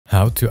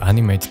How to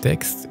animate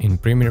text in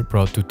Premiere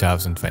Pro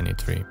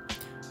 2023.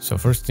 So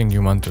first thing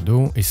you want to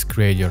do is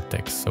create your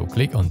text. So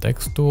click on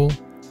text tool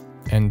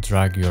and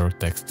drag your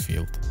text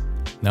field.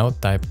 Now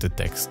type the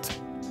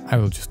text. I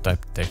will just type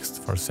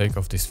text for sake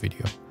of this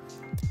video.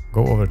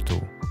 Go over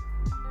to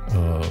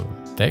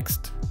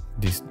text,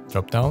 this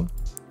drop down,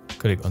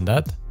 click on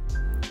that,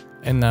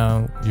 and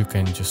now you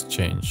can just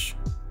change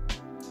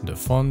the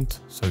font.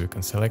 So you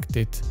can select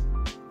it,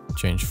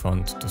 change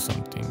font to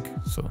something.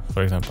 So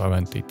for example, I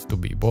want it to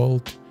be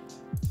bold,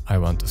 I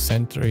want to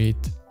center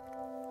it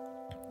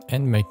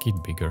and make it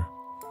bigger.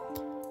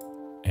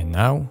 And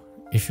now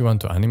if you want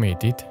to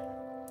animate it,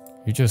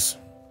 you just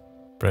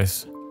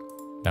press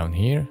down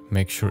here,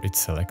 make sure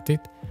it's selected,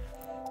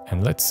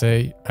 and let's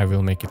say I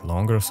will make it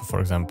longer. So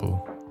for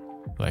example,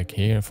 like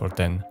here for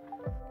 10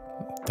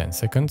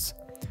 seconds,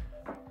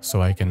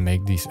 so I can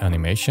make these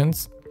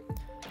animations.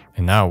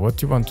 And now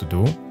what you want to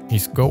do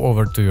is go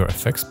over to your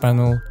effects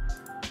panel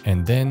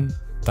and then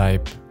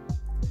type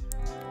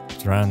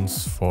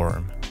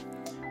transform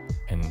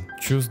and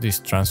choose this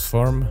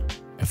transform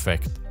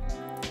effect.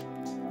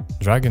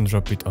 Drag and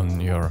drop it on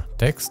your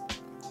text,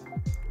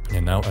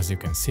 and now as you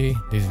can see,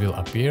 this will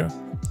appear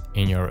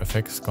in your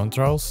effects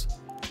controls,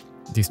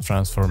 this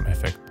transform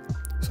effect.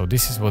 So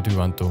this is what we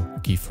want to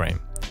keyframe.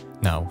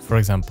 Now for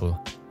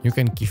example, you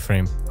can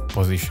keyframe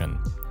position.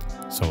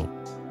 So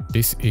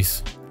this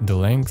is the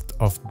length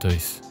of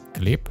this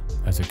clip,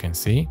 as you can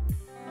see.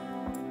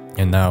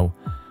 And now,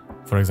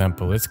 for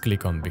example, let's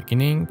click on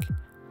beginning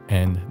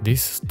and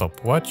this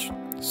stopwatch.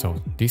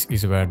 So this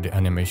is where the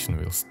animation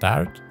will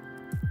start.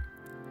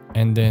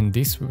 And then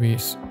this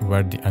is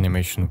where the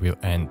animation will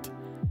end.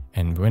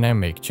 And when I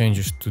make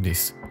changes to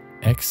this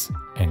X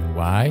and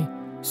Y,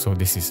 so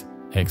this is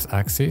X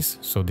axis,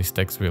 so this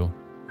text will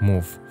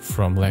move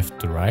from left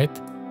to right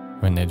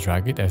when I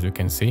drag it, as you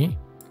can see.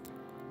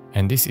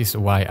 And this is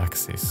Y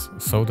axis,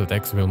 so the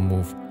text will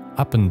move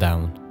up and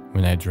down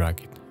when I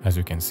drag it, as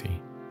you can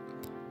see.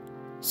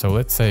 So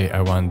let's say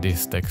I want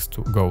this text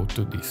to go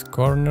to this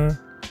corner.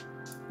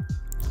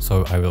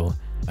 So I will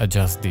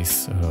adjust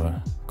these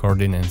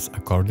coordinates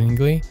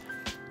accordingly.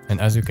 And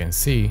as you can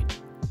see,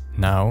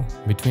 now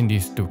between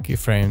these two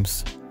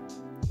keyframes,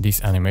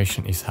 this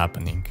animation is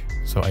happening.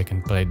 So I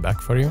can play it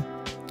back for you.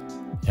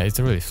 Yeah, it's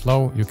really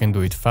slow. You can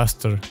do it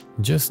faster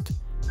just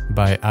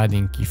by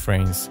adding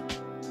keyframes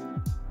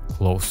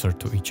closer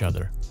to each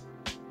other,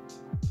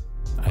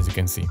 as you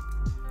can see.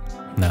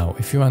 Now,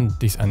 if you want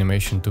this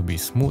animation to be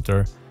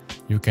smoother,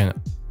 you can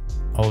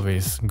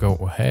always go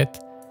ahead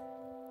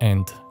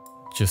and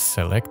just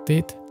select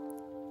it,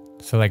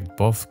 select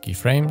both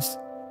keyframes,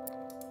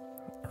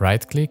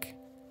 right click,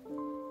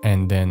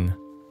 and then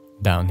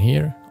down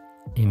here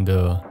in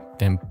the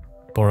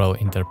temporal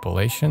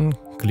interpolation,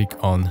 click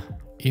on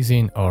ease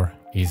in or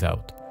ease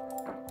out.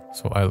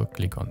 So I'll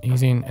click on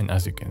ease in, and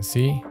as you can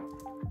see,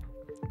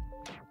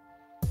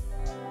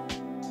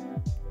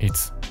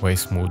 it's way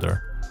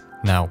smoother.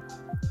 Now,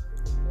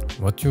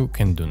 what you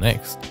can do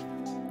next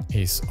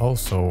is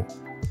also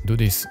do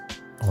this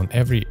on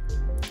every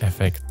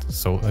effect.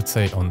 So let's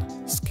say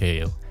on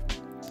scale.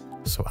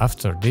 So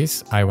after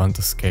this, I want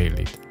to scale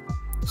it.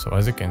 So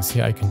as you can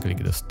see, I can click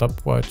the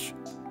stopwatch.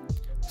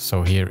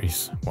 So here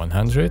is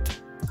 100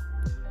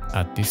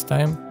 at this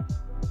time,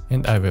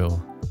 and I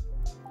will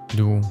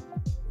do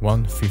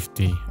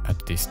 150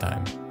 at this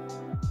time.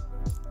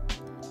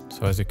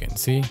 So as you can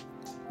see,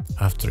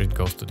 after it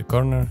goes to the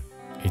corner,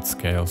 it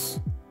scales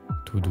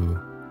to do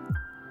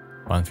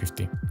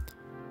 150.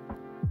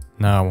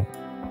 Now,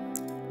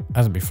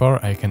 as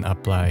before, I can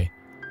apply,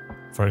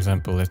 for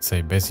example, let's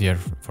say Bezier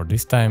for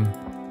this time,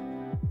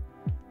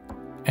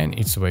 and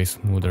it's way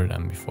smoother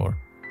than before.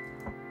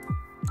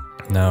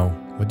 Now,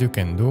 what you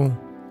can do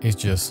is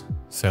just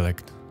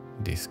select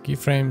these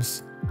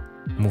keyframes,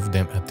 move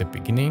them at the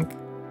beginning,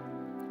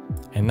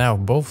 and now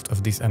both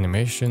of these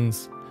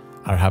animations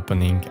are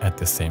happening at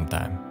the same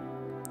time.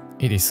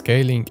 It is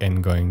scaling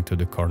and going to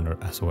the corner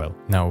as well.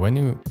 Now, when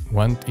you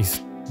want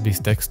this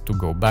text to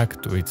go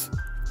back to its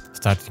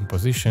starting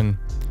position,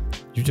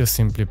 you just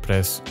simply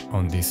press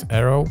on this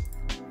arrow,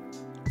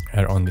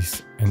 and on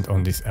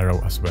this arrow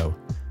as well,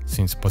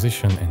 since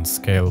position and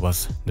scale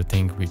was the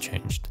thing we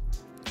changed.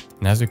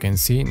 And as you can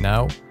see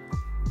now,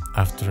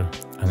 after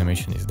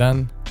animation is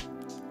done,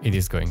 it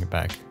is going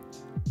back.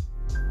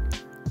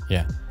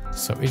 Yeah,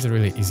 so it's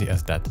really easy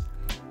as that.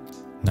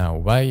 Now,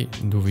 why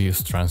do we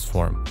use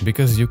transform?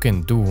 Because you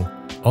can do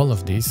all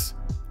of this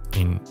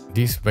in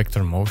this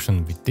vector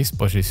motion with this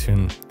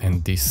position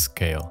and this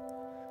scale.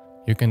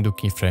 You can do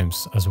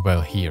keyframes as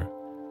well here,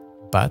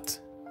 but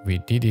we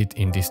did it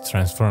in this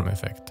transform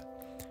effect.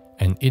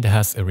 And it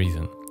has a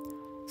reason.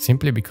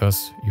 Simply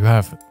because you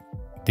have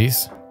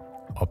this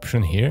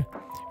option here,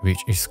 which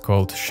is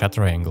called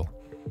shutter angle.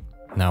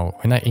 Now,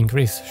 when I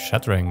increase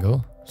shutter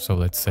angle, so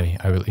let's say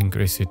I will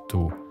increase it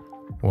to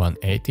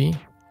 180,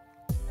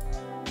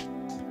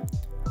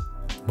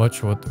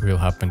 watch what will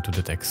happen to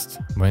the text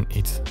when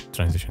it's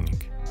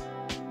transitioning.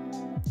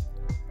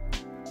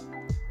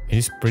 It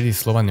is pretty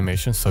slow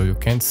animation, so you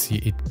can't see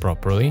it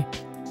properly,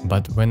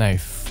 But when I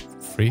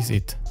freeze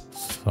it,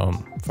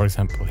 for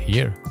example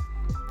here,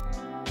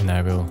 and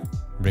I will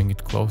bring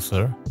it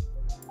closer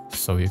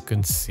so you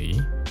can see,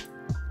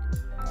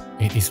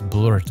 it is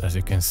blurred, as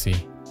you can see.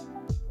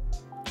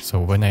 So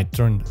when I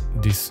turn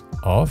this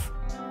off,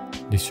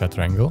 this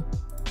shutter angle,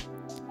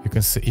 you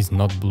can see it's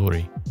not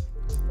blurry.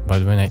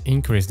 But when I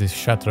increase this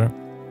shutter,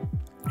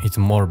 it's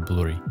more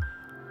blurry.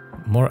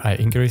 More I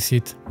increase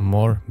it,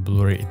 more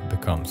blurry it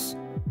becomes.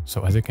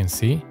 So as you can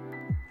see,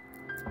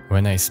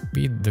 when I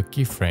speed the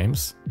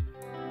keyframes,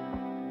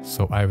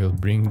 so I will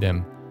bring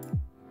them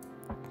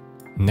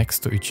next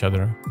to each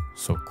other,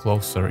 so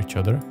closer each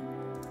other,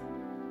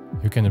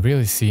 you can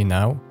really see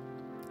now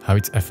how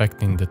it's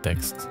affecting the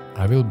text.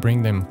 I will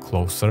bring them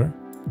closer,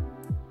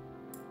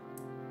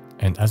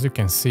 and as you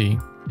can see,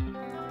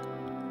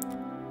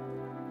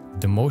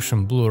 the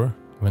motion blur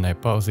when I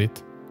pause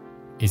it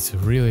is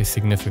really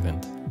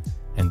significant.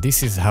 And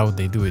this is how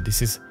they do it.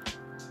 This is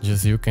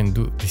just, you can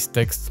do this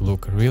text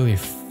look really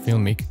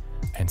filmic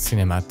and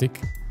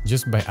cinematic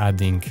just by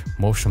adding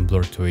motion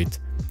blur to it.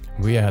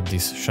 We add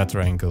this shutter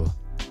angle,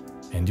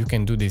 and you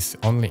can do this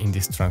only in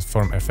this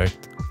transform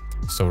effect.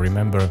 So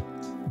remember,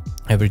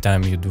 every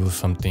time you do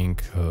something,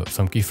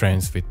 some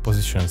keyframes with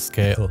position,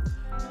 scale,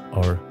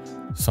 or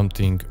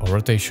something, or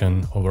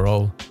rotation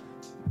overall,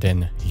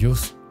 then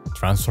use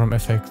transform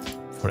effect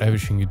for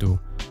everything you do.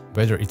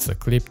 Whether it's a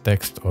clip,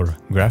 text, or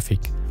graphic,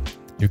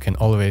 you can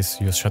always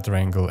use shutter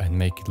angle and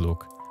make it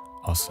look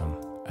awesome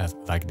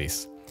like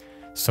this.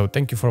 So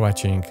thank you for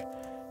watching.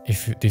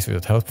 If this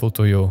was helpful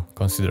to you,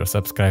 consider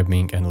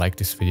subscribing and like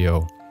this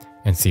video,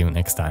 and see you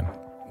next time.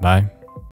 Bye.